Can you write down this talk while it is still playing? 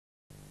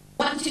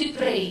2,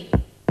 3.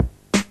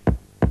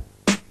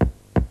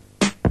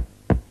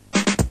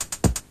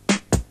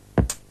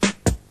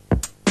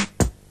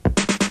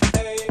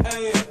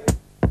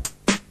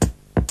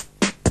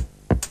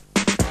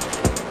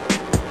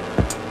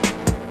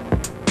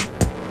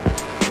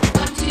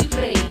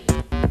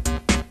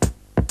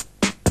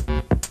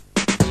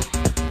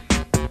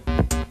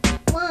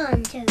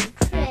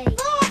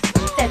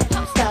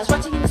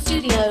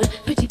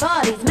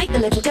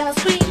 Little girls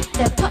scream,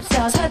 they're pop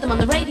stars, heard them on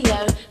the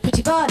radio.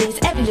 Pretty bodies,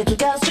 every little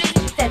girl scream.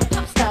 They're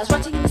pop stars,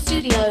 rocking in the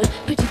studio.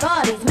 Pretty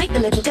bodies, make the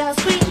little girls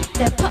scream.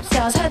 They're pop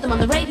stars, heard them on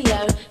the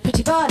radio.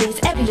 Pretty bodies,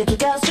 every little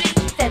girl scream.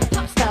 They're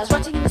pop stars,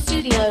 rocking in the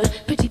studio.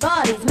 Pretty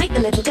bodies, make the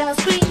little girls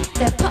scream.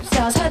 They're pop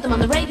stars, heard them on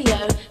the radio.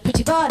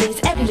 Pretty bodies,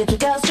 every little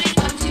girl scream.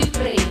 1, 2,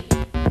 3.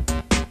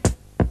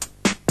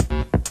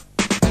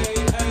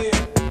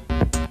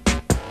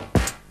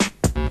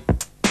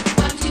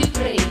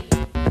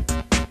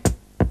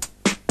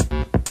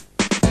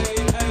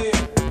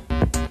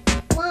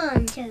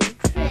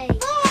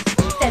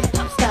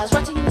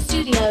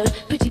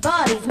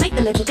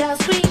 Little girls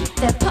scream,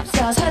 they're pop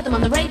stars, heard them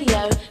on the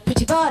radio.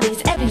 Pretty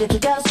bodies, every little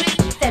girl scream.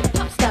 They're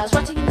pop stars,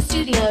 rocking in the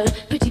studio.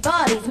 Pretty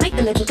bodies, make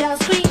the little girls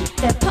scream.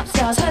 They're pop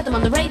stars, heard them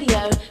on the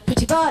radio.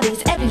 Pretty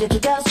bodies, every little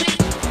girl scream.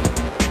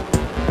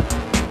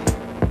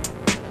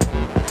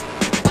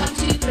 1,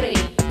 2, 3.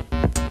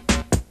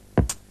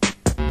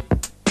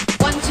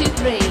 1, 2,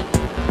 3.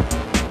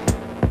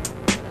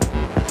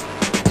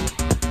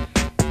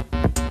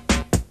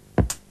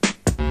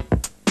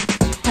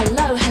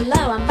 Hello,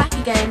 hello, I'm back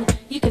again.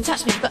 You can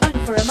touch me, but only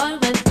for a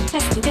moment.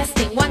 Testing,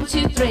 testing, 1,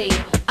 2, 3.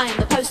 I am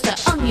the poster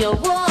on your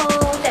wall.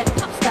 They're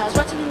pop stars,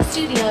 rocking in the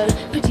studio.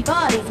 Pretty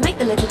bodies, make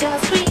the little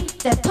girls scream.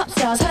 They're pop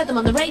stars, heard them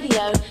on the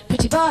radio.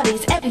 Pretty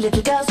bodies, every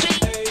little girl scream.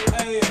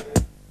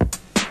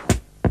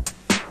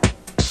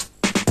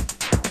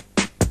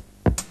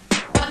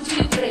 1,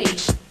 2, 3.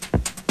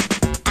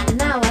 And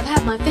now I've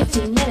had my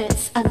 15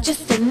 minutes. I'm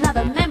just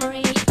another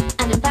memory,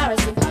 an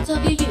embarrassing part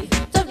of your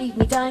youth. Don't leave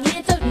me dying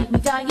here, don't leave me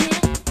dying here.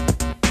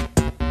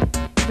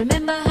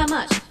 Remember how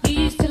much you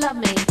used to love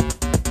me.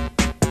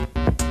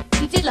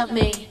 You did love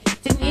me,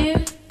 didn't you?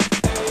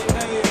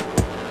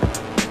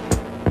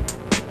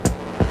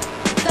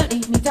 Don't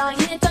leave me dying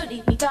here, don't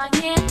leave me dying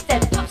here. They're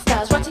pop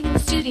stars, rocking in the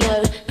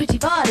studio. Pretty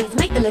bodies,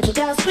 make the little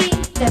girls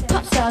scream. They're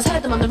pop stars,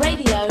 heard them on the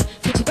radio.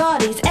 Pretty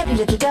bodies, every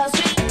little girl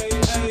scream.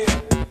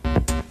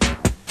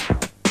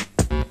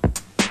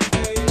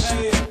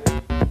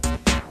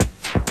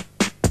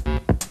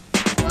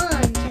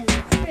 1, 2,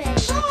 3.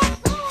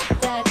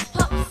 They're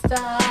pop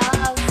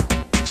stars.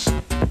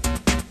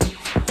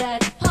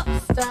 Dead pop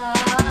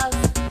stars.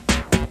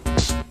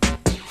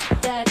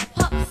 Dead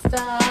pop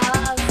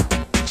stars.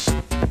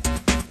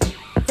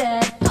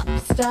 Dead pop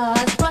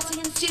stars. Rotting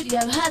in the studio,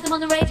 heard them on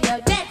the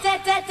radio.